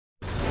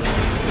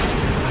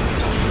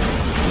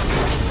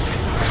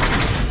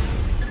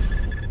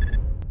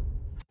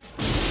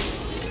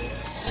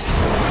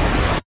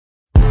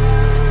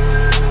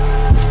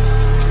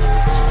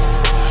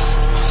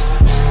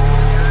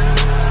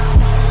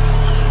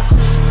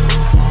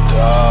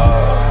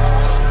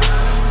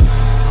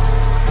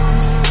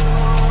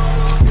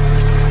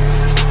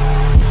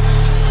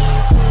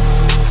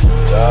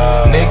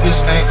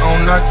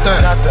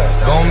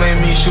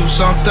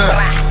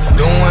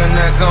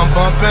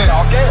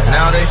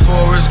Now they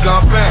Forrest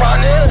Gumpin'.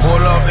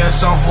 Pull up in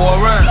some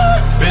foreign.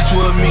 Bitch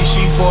with me,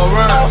 she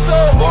foreign.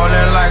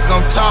 Ballin' like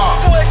I'm tall.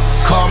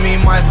 Call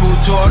me Michael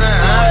Jordan.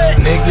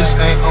 Niggas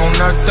ain't on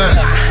nothing.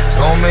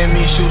 Gon' make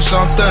me shoot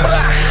something.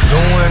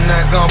 Doing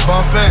that gun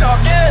bumpin'.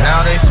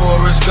 Now they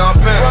Forrest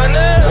Gumpin'.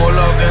 Pull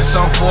up in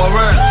some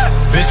foreign.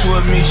 Bitch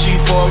with me,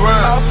 she foreign.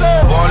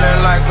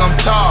 Ballin' like I'm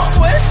tall.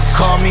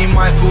 Call me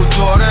Michael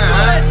Jordan.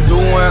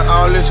 Doing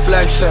all this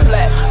flexin'.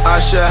 I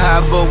should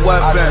have a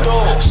weapon,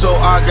 so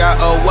I got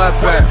a weapon.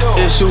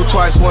 It shoot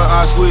twice when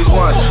I squeeze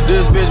once.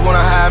 This bitch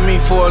wanna have me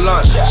for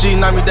lunch. She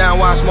knocked me down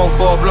while I smoke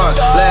 4 blunts.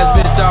 Last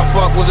bitch I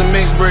fucked was a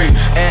mixed breed,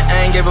 and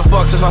I ain't gave a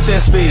fuck since my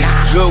 10 speed.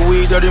 Good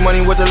weed, dirty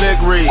money with the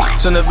lick read.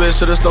 Send a bitch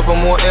to the store for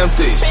more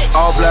empties.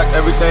 All black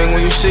everything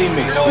when you see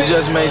me. You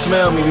just may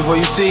smell me before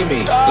you see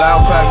me.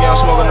 Loud pack, yeah, I'm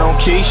smoking on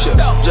Keisha.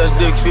 Just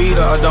dick feed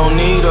her, I don't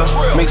need her.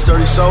 Mix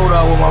dirty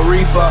soda with my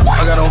reefer.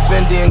 I got on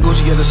Fendi and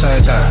Gucci at the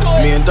same time.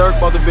 Me and Dirk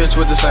bought the bitch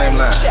with the same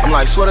line. I'm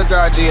like, swear to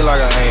God, G,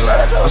 like I ain't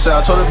lying. I said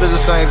I told the bitch the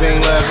same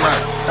thing last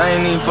night. I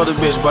ain't even for the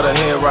bitch, but her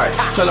head right.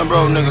 Tell him,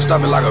 bro, nigga,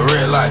 stop it like a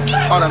red light.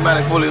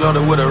 Automatic, fully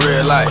loaded with a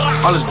red light.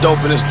 All this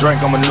dope in this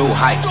drink, I'm a new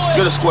hype.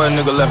 Get a square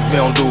nigga left if he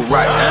don't do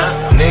right.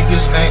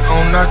 Niggas ain't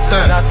on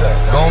nothing.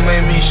 Gon'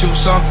 make me shoot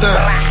something.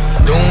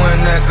 Doing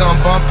that gun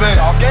bumpin'.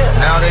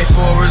 Now they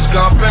Forrest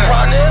Gumpin'.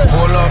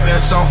 Pull up in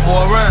some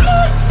foreign.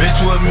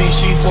 Bitch with me,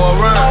 she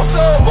foreign.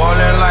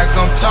 Ballin' like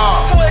I'm tall.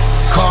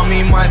 Call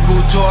me Michael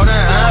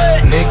Jordan.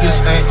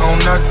 Niggas ain't on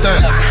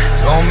nothing.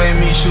 Gon' make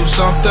me shoot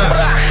something.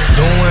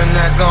 Doing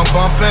that gun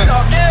bumpin'.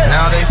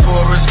 Now they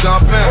Forrest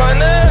Gumpin'.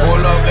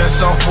 Pull up in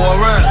some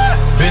foreign.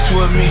 Bitch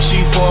with me,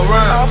 she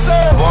foreign.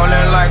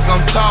 Ballin' like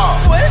I'm tall.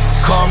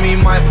 Call me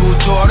Michael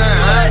Jordan.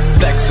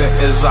 Flexin'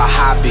 is a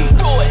hobby.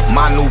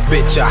 My new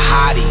bitch a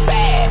hottie.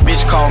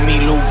 Bitch call me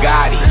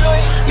Lugatti.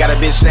 Got a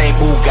bitch named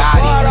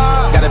Bugatti.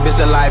 Got a bitch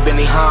that like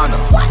Benihana.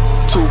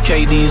 2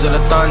 KDs of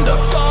the Thunder.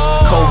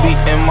 Kobe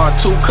in my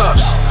 2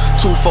 cups.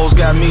 2 foes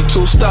got me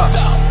 2 stuck.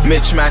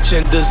 Mitch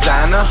matching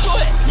designer.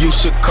 You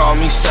should call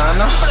me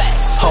Sana.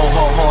 Ho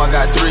ho ho, I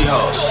got 3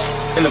 hoes.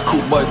 In the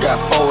coupe, but got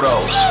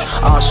photos.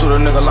 I'll shoot a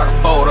nigga like a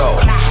photo.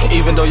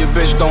 Even though your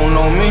bitch don't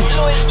know me,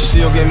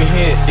 she still give me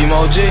hit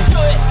emoji.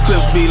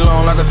 Clips be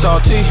long like a tall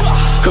tee.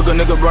 Cook a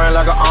nigga brain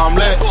like an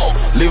omelet.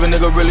 Leave a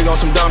nigga really on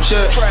some dumb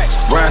shit.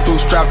 Ran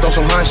through strapped on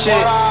some hunt shit.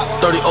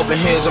 30 open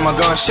heads on my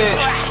gun shit.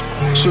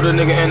 Shoot a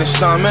nigga in the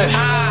stomach.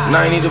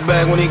 Now he need a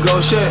bag when he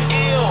go shit.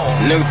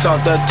 Nigga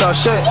talk that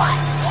tough shit,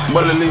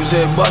 but it leaves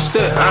head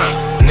busted.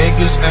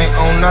 Niggas ain't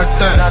on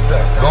nothing.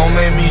 Gon'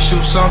 make me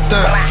shoot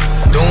something.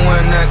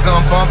 Doing that gun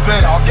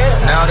bumpin'.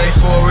 Now they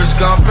Forrest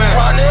Gumpin'.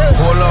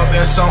 Pull up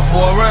in some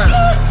foreign.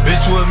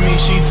 Bitch with me,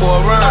 she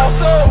foreign.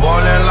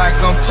 Ballin' like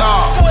I'm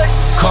tall.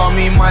 Call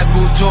me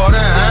Michael Jordan.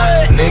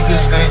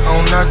 Niggas ain't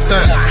on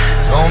nothing.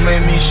 Gon'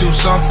 make me shoot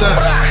something.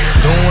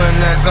 Doing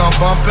that gun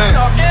bumpin'.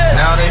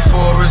 Now they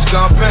Forrest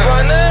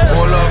Gumpin'.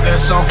 Pull up in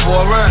some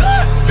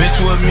foreign. Bitch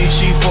with me,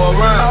 she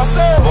foreign.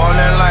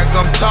 Ballin' like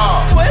I'm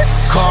tall.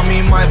 Call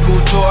me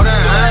Michael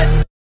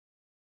Jordan.